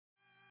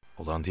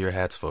Hold on to your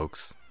hats,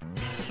 folks.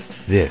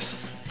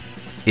 This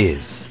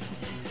is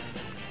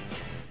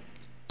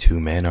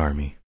Two-Man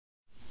Army.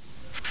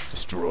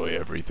 Destroy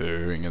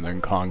everything and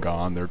then conga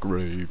on their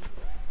grave.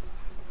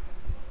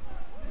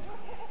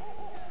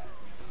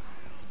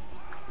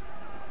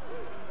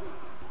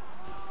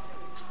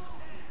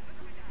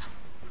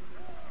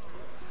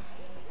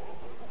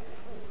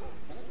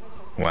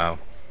 Wow.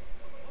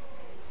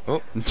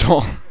 Oh.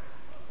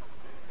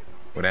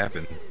 What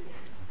happened?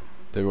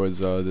 There was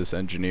this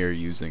engineer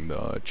using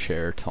the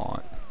chair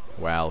taunt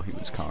while he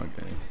was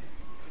congaing.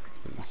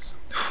 It was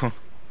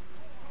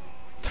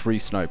 3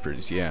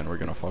 snipers, yeah, and we're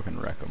gonna fucking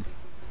wreck them.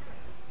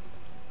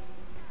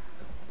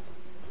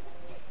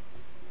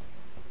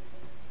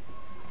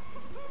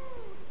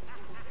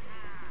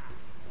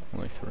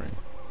 Only 3.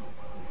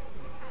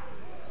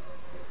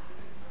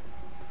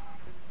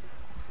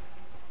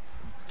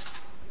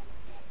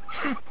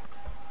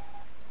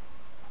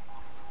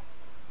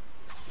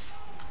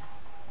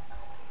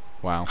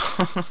 Wow.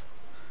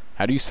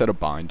 How do you set a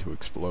bind to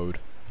explode?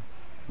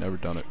 Never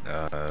done it.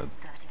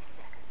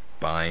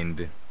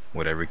 Bind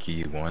whatever key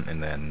you want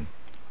and then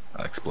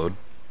explode.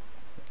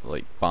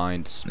 Like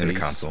bind space? In the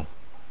console.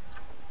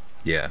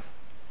 Yeah.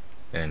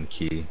 And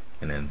key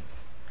and then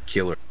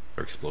kill or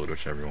explode,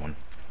 whichever one.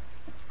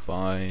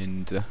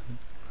 Bind.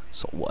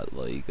 So what,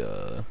 like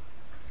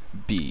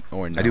B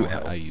or no? I do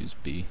L. I use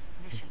B.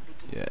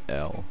 Yeah,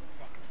 L.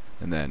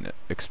 And then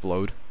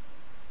explode.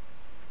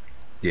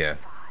 Yeah.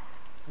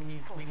 We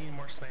need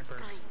more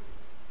snipers.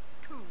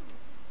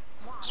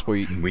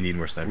 Sweet. We need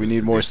more snipers. We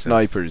need more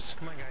snipers.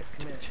 Come on, guys,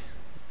 commit.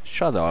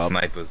 Shut up.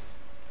 Snipers.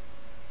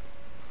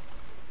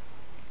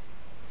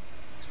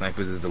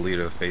 Snipers is the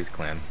leader of FaZe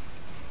Clan.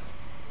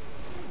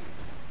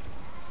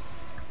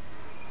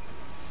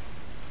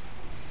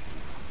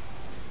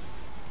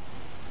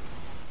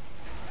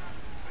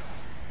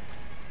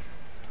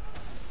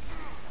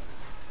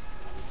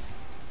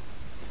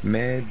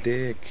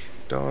 Medic,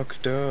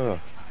 doctor.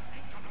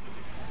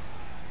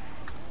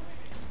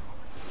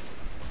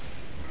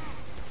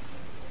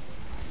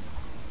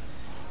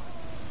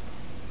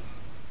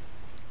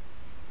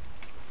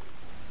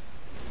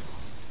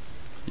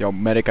 Yo,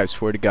 medic, I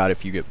swear to God,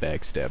 if you get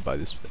backstabbed by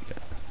this thing.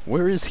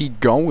 Where is he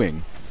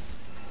going?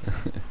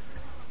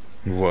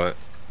 What?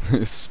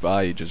 This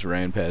spy just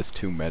ran past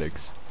 2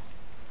 medics.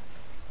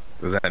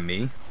 Was that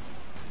me?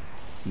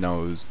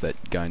 No, it was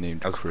that guy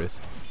named Chris.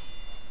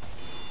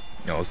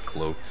 No, I was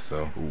cloaked,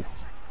 so. Ooh.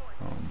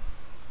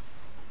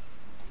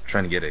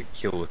 Trying to get a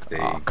kill with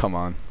the come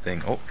on.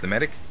 thing. Oh, the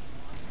medic?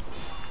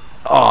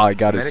 Oh, I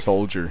got his Medic?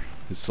 soldier.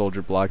 His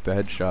soldier blocked the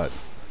headshot.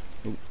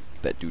 Ooh,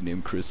 that dude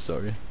named Chris,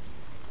 sorry.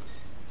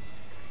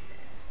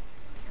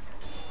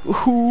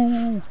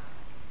 Woohoo!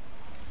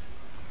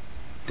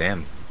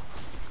 Damn.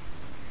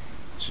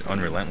 Just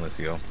unrelentless,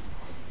 yo.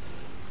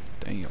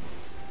 Damn.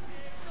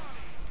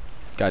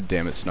 God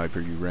damn it, sniper,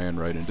 you ran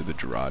right into the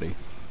Girardi.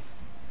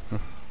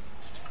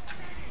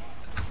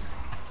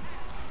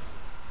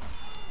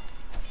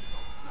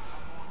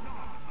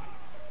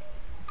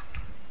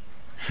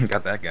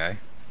 Got that guy.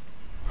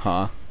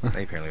 Huh?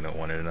 They apparently don't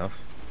want it enough.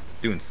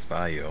 Doing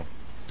spy, yo.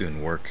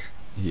 Doing work.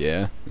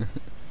 Yeah.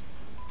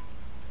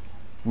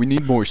 We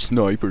need more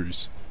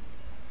snipers.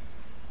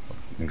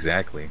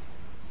 Exactly.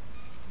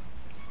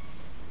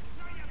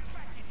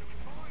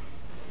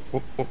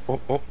 Oh, oh,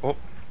 oh, oh, oh.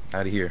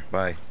 Out of here.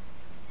 Bye.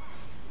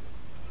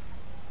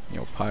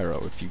 Yo, Pyro,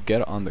 if you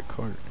get on the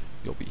cart,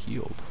 you'll be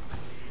healed.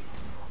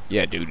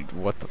 Yeah, dude,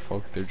 what the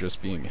fuck? They're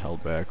just being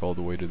held back all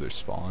the way to their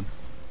spawn.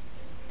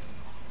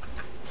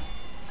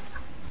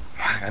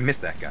 I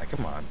missed that guy.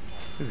 Come on.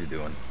 What is he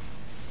doing?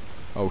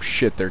 Oh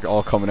shit, they're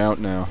all coming out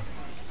now.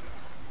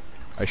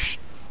 I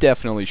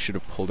definitely should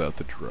have pulled out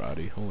the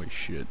Girardi. Holy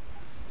shit.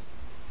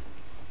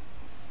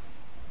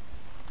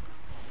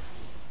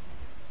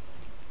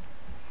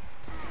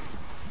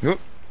 Nope.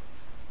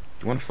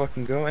 You wanna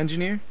fucking go,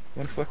 engineer? You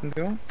wanna fucking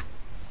go?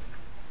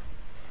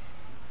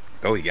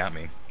 Oh, he got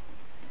me.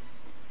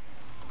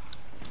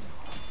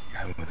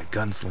 Got him with a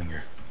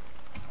gunslinger.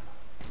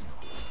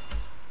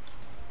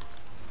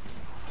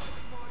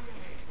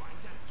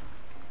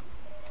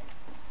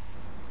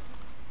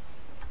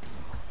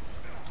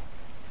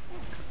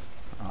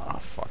 Ah,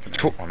 fucking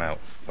Oh, I'm out.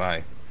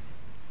 Bye.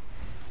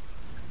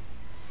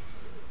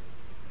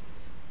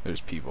 There's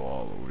people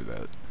all over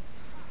that.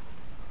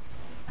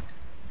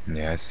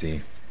 Yeah, I see.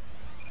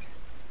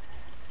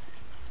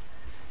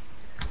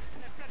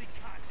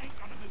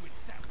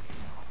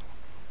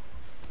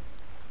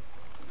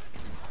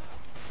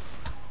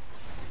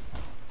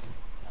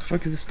 What the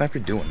fuck is this sniper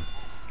doing?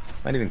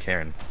 Not even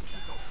caring.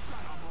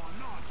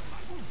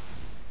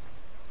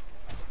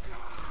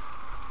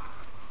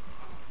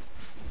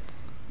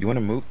 You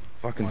wanna move?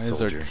 Fucking Why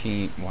soldier. is our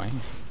team? Why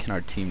can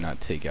our team not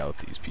take out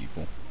these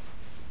people?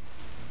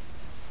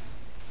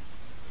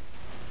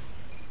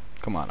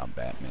 Come on, I'm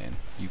Batman.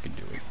 You can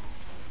do it.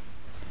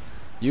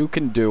 You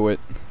can do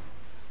it.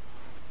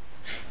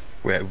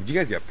 Wait, you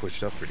guys got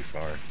pushed up pretty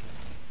far.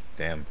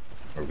 Damn.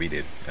 Or we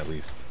did, at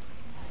least.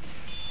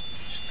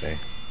 I should say.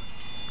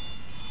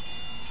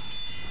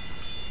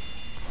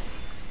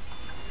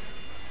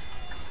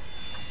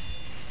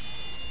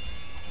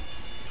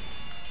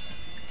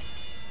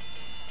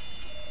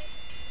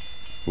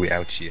 We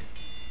out you.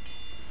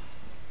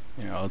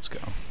 Yeah, let's go.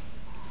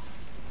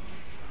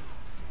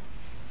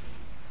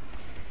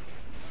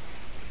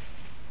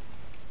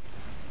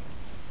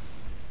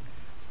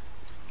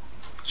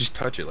 Just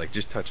touch it, like,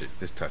 just touch it.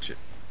 Just touch it.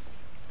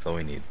 That's all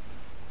we need.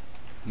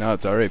 No,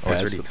 it's already Oh,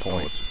 it's past already the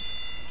point.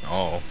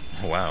 Oh,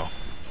 wow.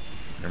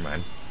 Never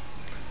mind.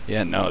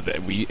 Yeah, no, that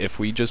if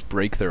we just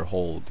break their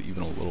hold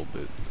even a little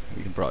bit,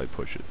 we can probably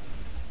push it.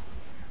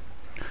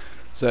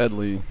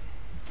 Sadly,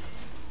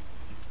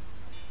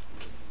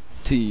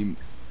 team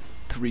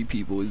 3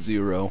 people is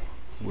 0.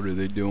 What are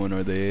they doing?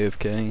 Are they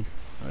AFK?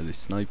 Are they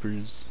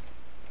snipers?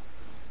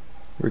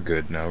 We're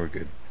good. No, we're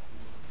good.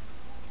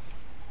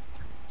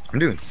 I'm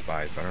doing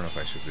spy, so I don't know if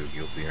I should do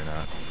guilty or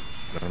not.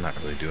 But I'm not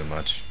really doing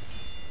much.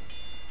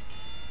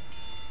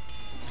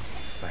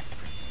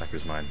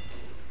 Sniper's mine.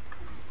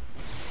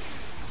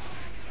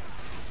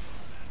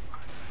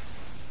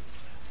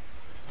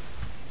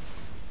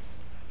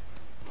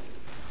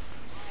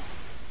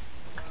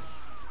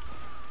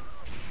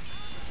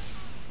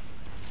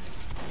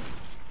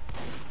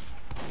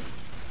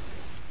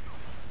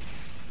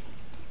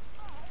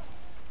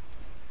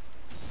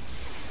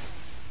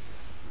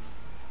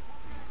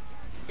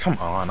 Come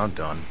on, I'm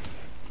done.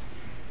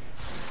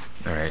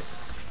 Alright.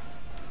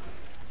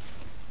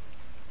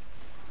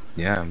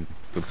 Yeah,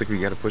 looks like we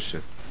gotta push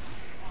this.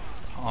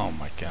 Oh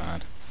my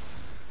god.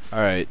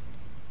 Alright.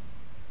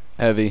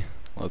 Heavy.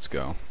 Let's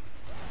go.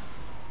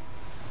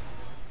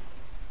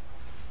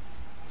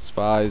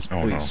 Spies,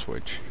 Oh, please no.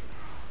 switch.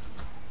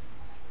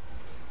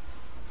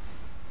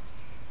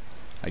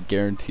 I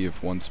guarantee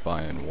if 1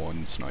 spy and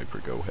 1 sniper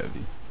go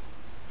heavy,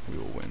 we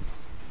will win.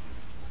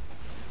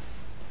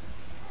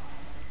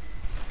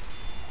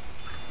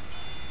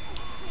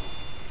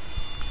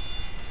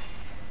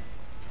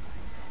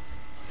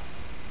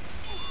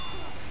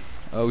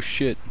 Oh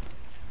shit.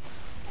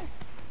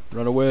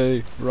 Run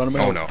away. Run him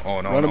out. Oh no,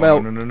 oh no, Run no, him no,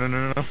 out. no, no, no,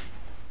 no, no,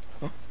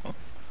 no.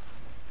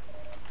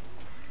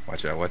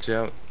 Watch out, watch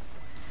out.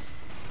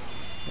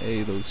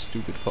 Hey, those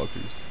stupid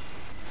fuckers.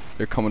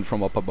 They're coming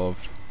from up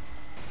above.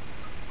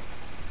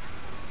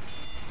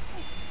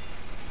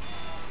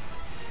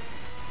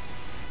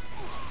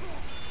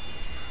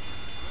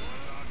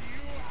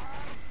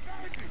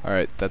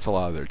 Alright, that's a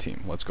lot of their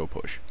team. Let's go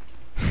push.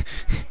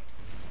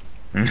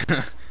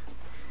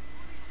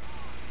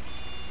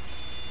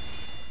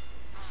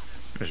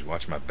 Just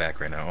watch my back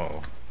right now.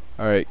 Uh-oh.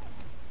 Alright,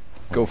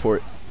 go for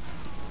it.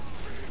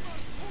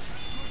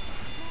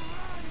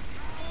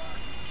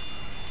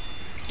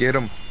 Get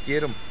him!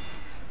 Get him!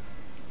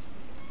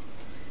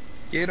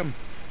 Get him!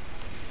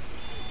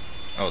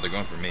 Oh, they're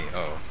going for me.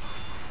 Oh.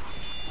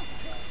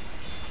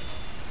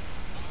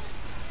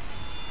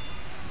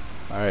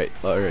 Alright,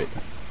 alright.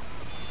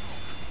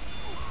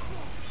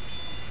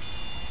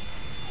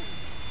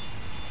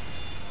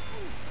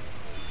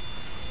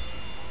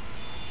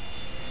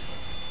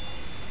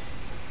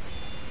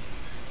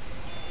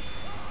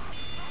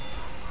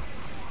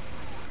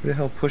 Who the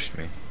hell pushed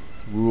me?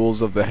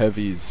 Rules of the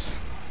heavies.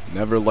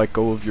 Never let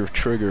go of your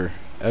trigger,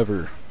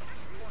 ever.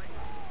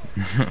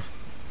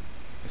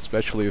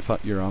 Especially if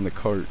you're on the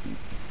cart.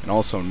 And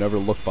also, never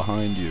look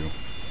behind you.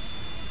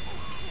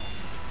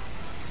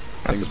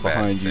 That's Things a bad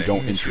behind you thing.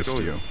 don't You should interest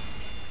always- you.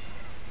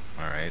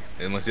 Alright,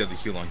 unless you have the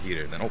heal on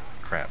heater, then oh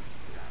crap.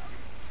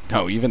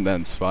 No, even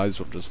then, spies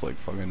will just like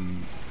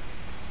fucking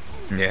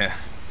Yeah.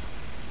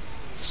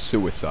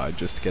 suicide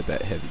just to get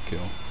that heavy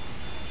kill.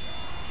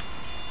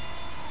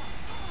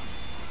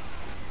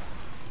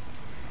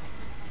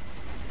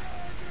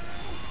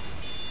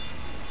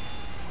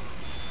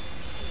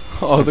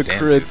 Oh, the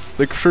Damn, crits,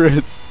 the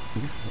crits.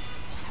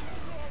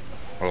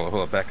 Hold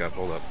up, back up,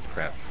 hold up.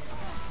 Crap.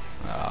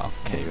 Ah,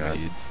 okay, God.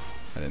 raids.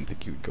 I didn't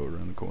think you would go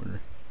around the corner.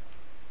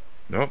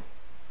 Nope.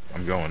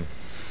 I'm going.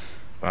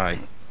 Bye.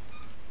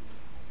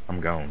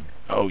 I'm going.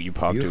 Oh, you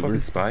popped You a over?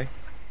 fucking spy?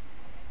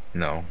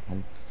 No,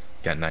 I'm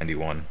got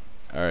 91.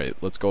 Alright,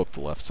 let's go up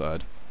the left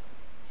side.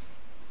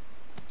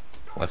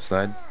 Left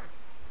side?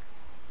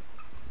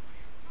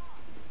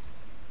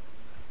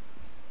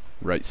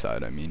 Right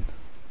side, I mean.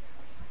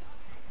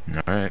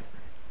 Alright.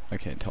 I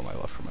can't tell my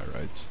left from my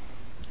rights.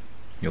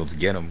 Yo, let's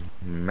get him.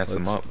 Mess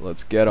him up.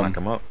 Let's get Knock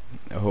them. him up.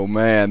 Oh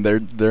man,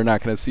 they're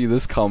not gonna see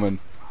this coming.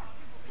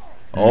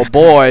 Oh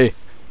boy!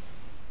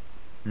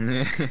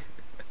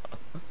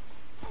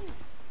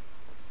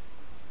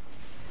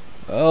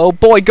 Oh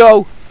boy,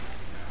 go!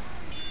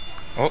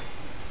 Oh.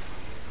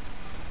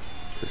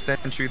 The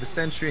sentry, the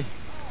sentry.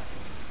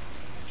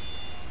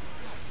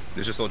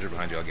 There's a soldier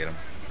behind you, I'll get him.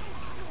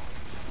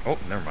 Oh,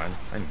 never mind.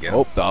 I can get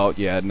him. Oh,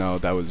 yeah, no,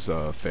 that was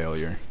a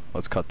failure.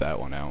 Let's cut that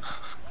one out.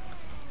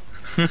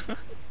 That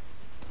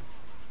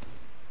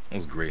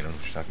was great. I don't know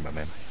what you're talking about,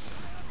 man.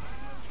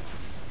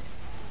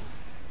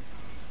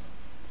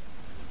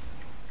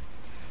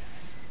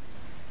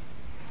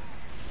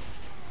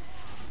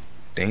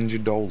 Danger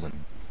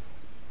Dolan.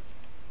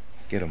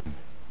 Get him.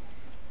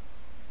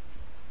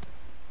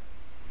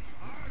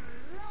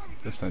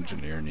 This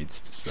engineer needs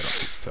to set up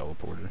his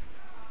teleporter.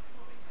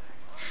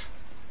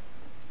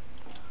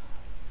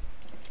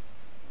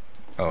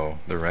 Oh,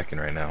 they're wrecking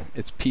right now.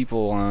 It's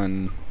people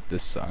on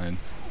this side.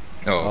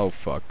 Oh. Oh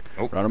fuck.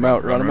 Oh, Run him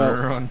out, run him out.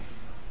 Run.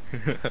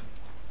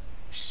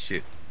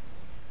 Shit.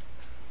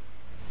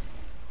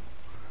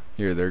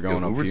 Here, they're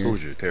going up Uber here.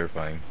 soldier,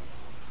 terrifying.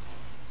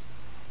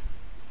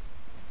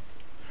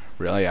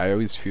 Really, I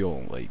always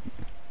feel like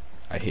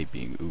I hate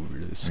being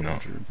Uber this No.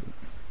 soldier. But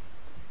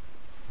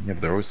Yeah,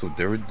 but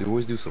they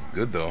always do so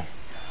good though.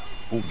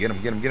 Oh, get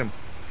him, get him, get him.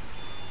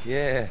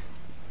 Yeah.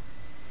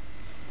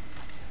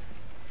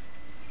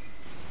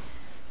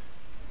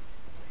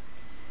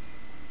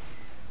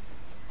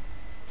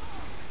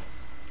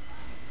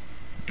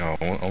 Oh,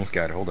 almost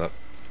got it. Hold up.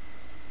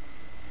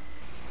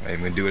 I'm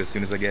gonna do it as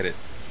soon as I get it.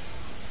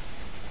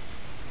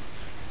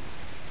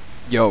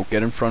 Yo,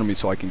 get in front of me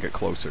so I can get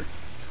closer.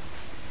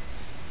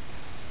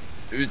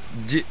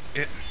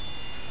 Alright.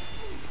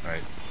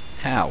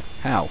 How?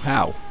 How?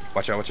 How?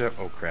 Watch out, watch out.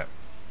 Oh, crap.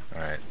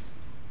 Alright.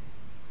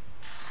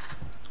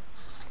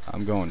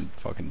 I'm going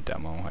fucking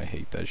demo. I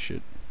hate that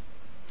shit.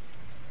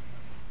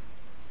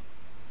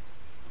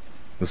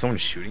 Was someone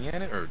shooting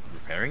at it or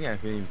repairing it? I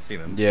couldn't even see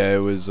them. Yeah, it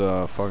was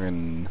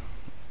fucking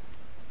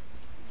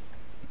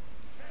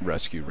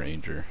rescue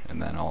ranger,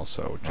 and then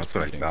also just That's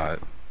what I beating thought.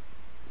 it.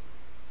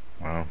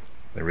 Wow.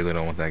 They really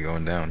don't want that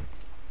going down.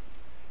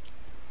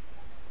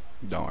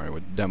 Don't worry,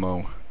 with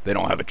demo, they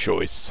don't have a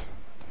choice.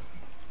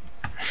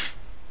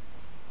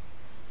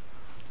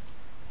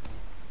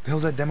 The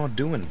hell's that demo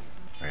doing?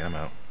 Alright, I'm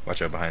out.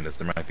 Watch out behind us.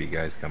 There might be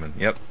guys coming.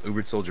 Yep,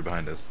 Ubered soldier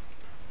behind us.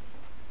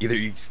 Either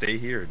you stay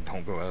here or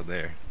don't go out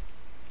there.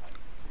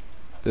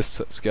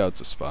 This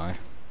scout's a spy.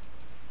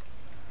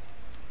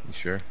 You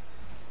sure?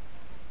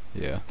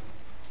 Yeah.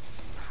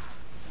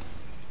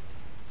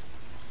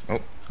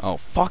 Oh. Oh,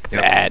 fuck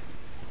Yep. that!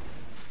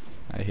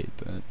 I hate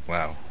that.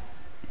 Wow.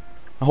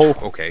 Oh,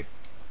 Okay.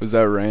 was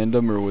that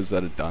random or was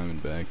that a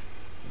diamond bag?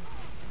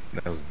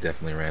 That was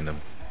definitely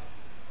random.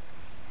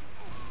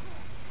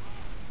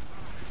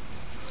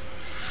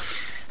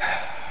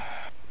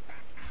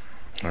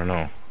 I don't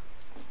know.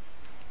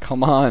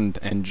 Come on,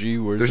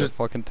 NG, where's There's that a-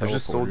 fucking teleporter?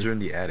 There's a soldier in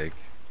the attic.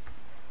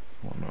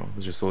 Oh no,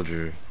 there's a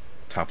soldier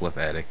top left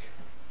attic.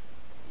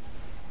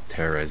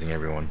 Terrorizing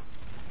everyone.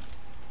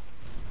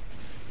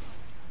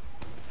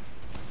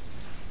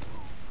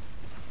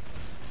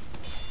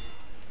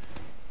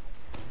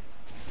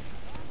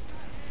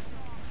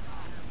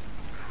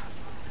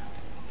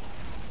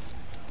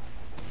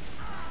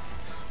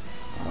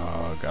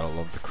 Oh, gotta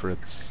love the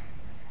crits.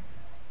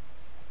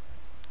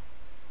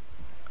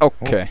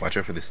 Okay, Oh, watch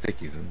out for the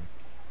stickies. I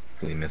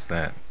really missed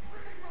that.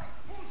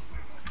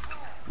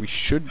 we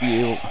should be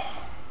able...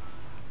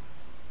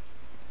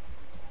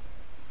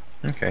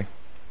 Okay.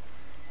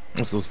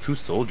 Oh, so those two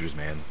soldiers,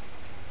 man.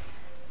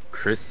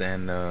 Chris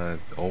and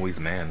Always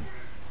Man.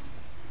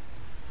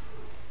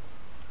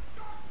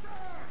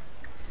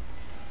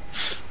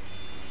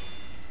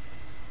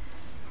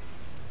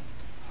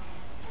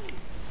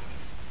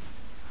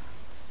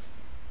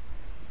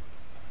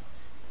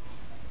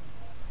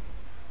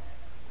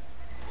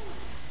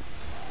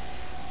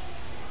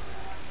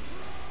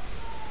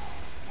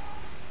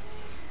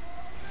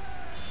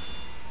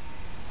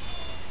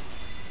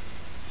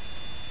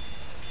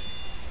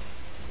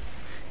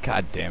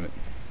 God damn it.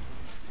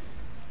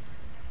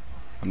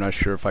 I'm not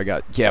sure if I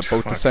got... Yeah,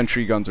 both the Fuck.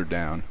 sentry guns are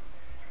down.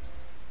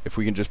 If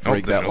we can just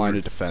break there's that line of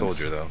another defense.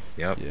 soldier though.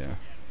 Yep. Yeah.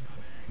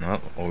 No,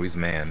 Always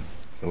Man.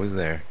 It's always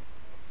there.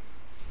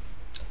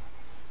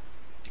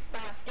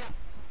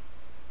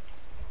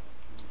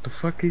 The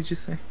fuck did you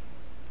just say?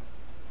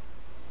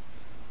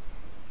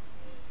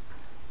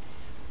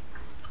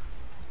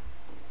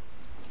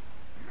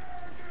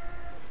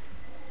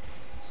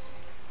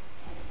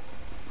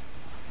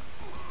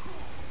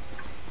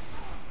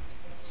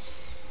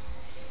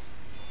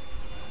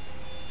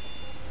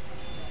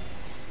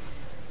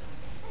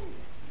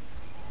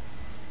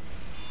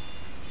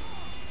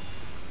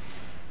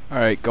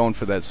 Alright, going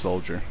for that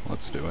soldier.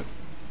 Let's do it.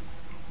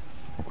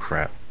 Oh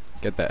crap.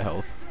 Get that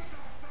health.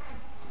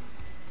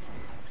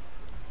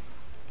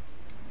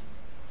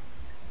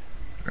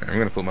 Alright, I'm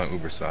gonna put my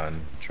Uber saw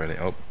and try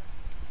to. Oh.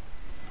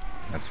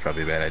 That's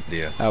probably a bad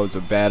idea. That was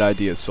a bad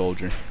idea,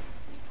 soldier.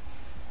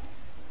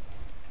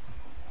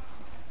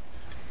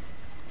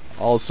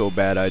 Also a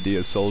bad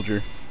idea,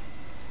 soldier.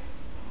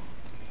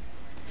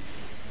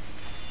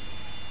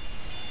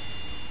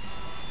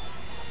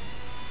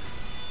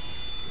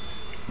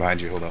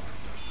 Behind you, hold up.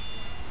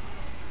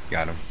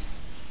 Got him.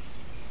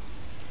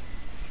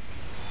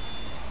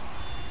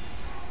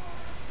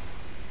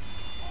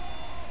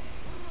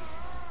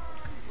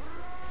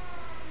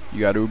 You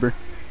got Uber?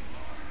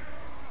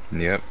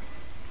 Yep.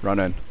 Run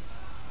in.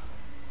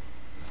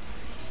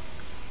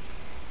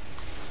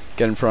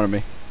 Get in front of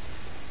me.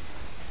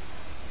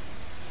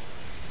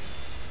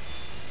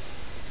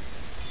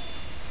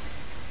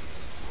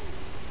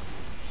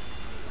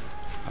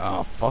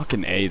 Oh,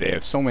 fucking A. They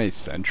have so many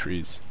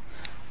sentries.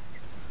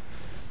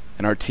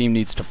 And our team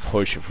needs to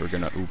push if we're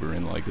gonna Uber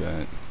in like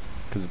that.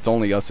 Because it's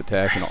only us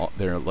attacking all,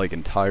 their like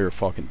entire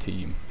fucking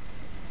team.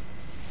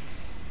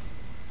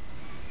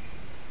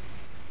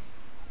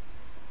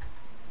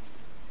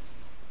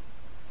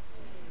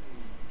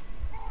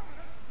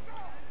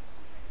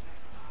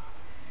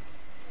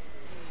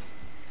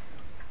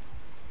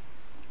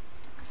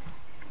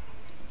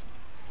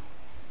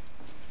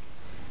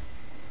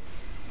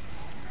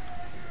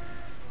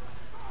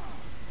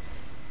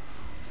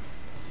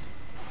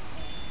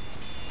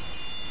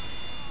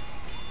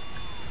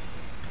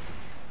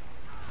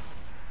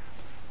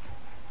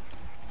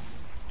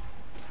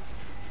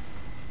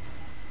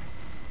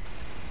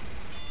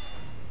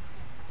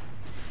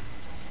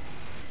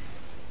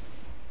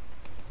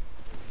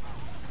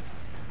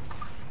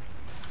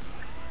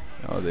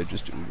 Oh, they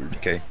just Ubered.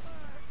 Okay.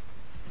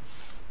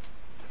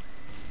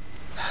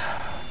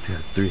 Dude,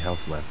 3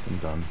 health left. I'm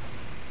done.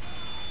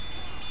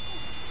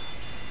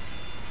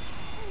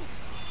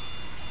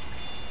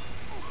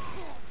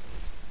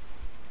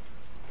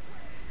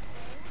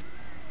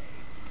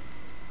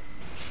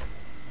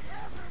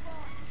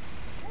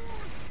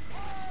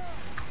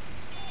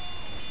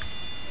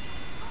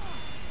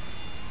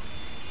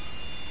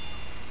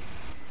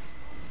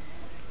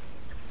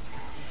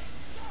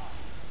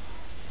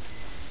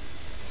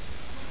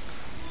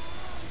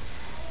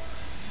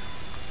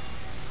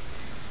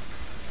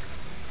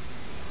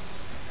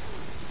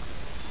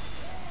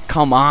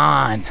 Come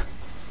on!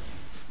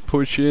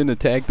 Push in,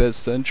 attack that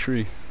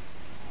sentry.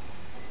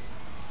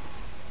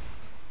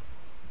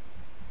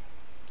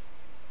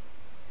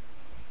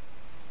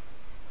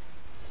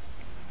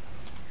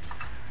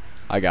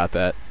 I got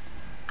that.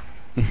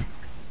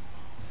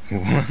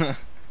 Oh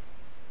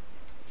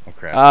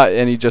crap.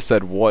 And he just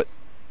said what?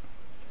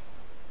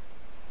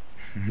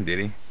 Did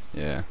he?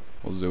 Yeah,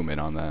 we'll zoom in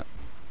on that.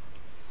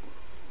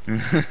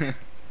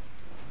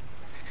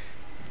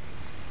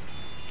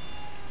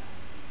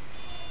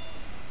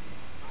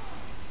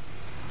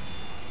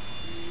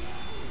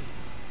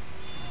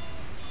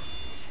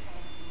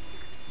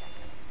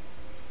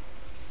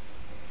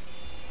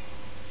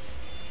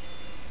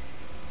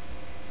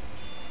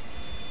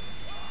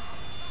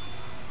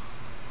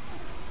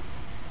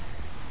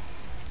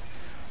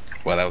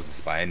 Well, that was a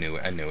spy. I knew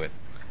it. I knew it.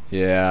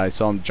 Yeah, I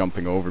saw him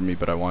jumping over me,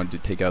 but I wanted to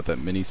take out that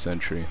mini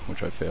sentry,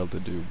 which I failed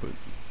to do, but...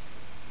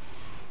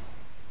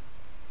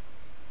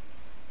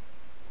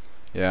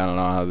 Yeah, I don't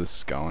know how this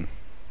is going.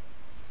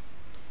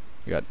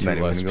 We got 2 Not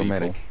even less gonna go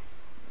people.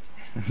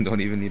 medic.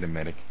 Don't even need a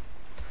medic.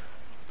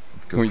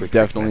 Let's go We quick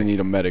definitely medic. need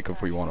a medic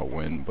if we want to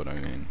win, but I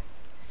mean...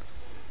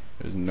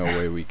 There's no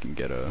way we can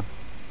get a...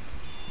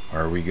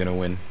 Are we gonna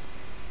win?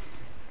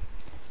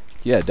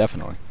 Yeah,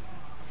 definitely.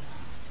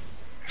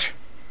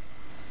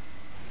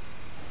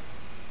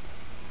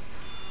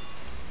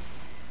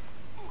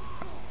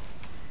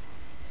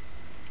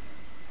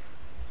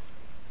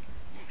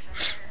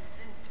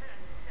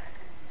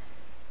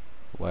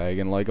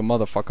 Lagging like a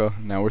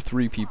motherfucker. Now we're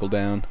 3 people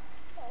down.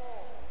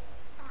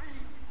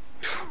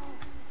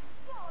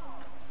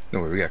 No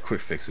worry, we got quick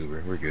fix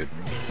Uber. We're good.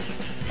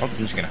 Oh, I'm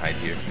just gonna hide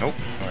here. Nope.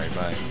 Alright,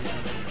 bye.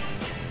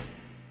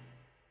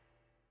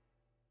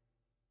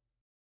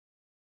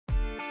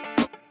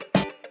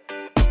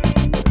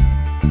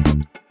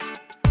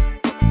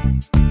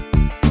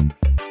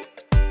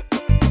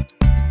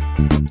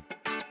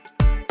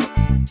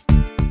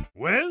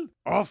 Well,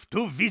 off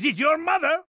to visit your mother.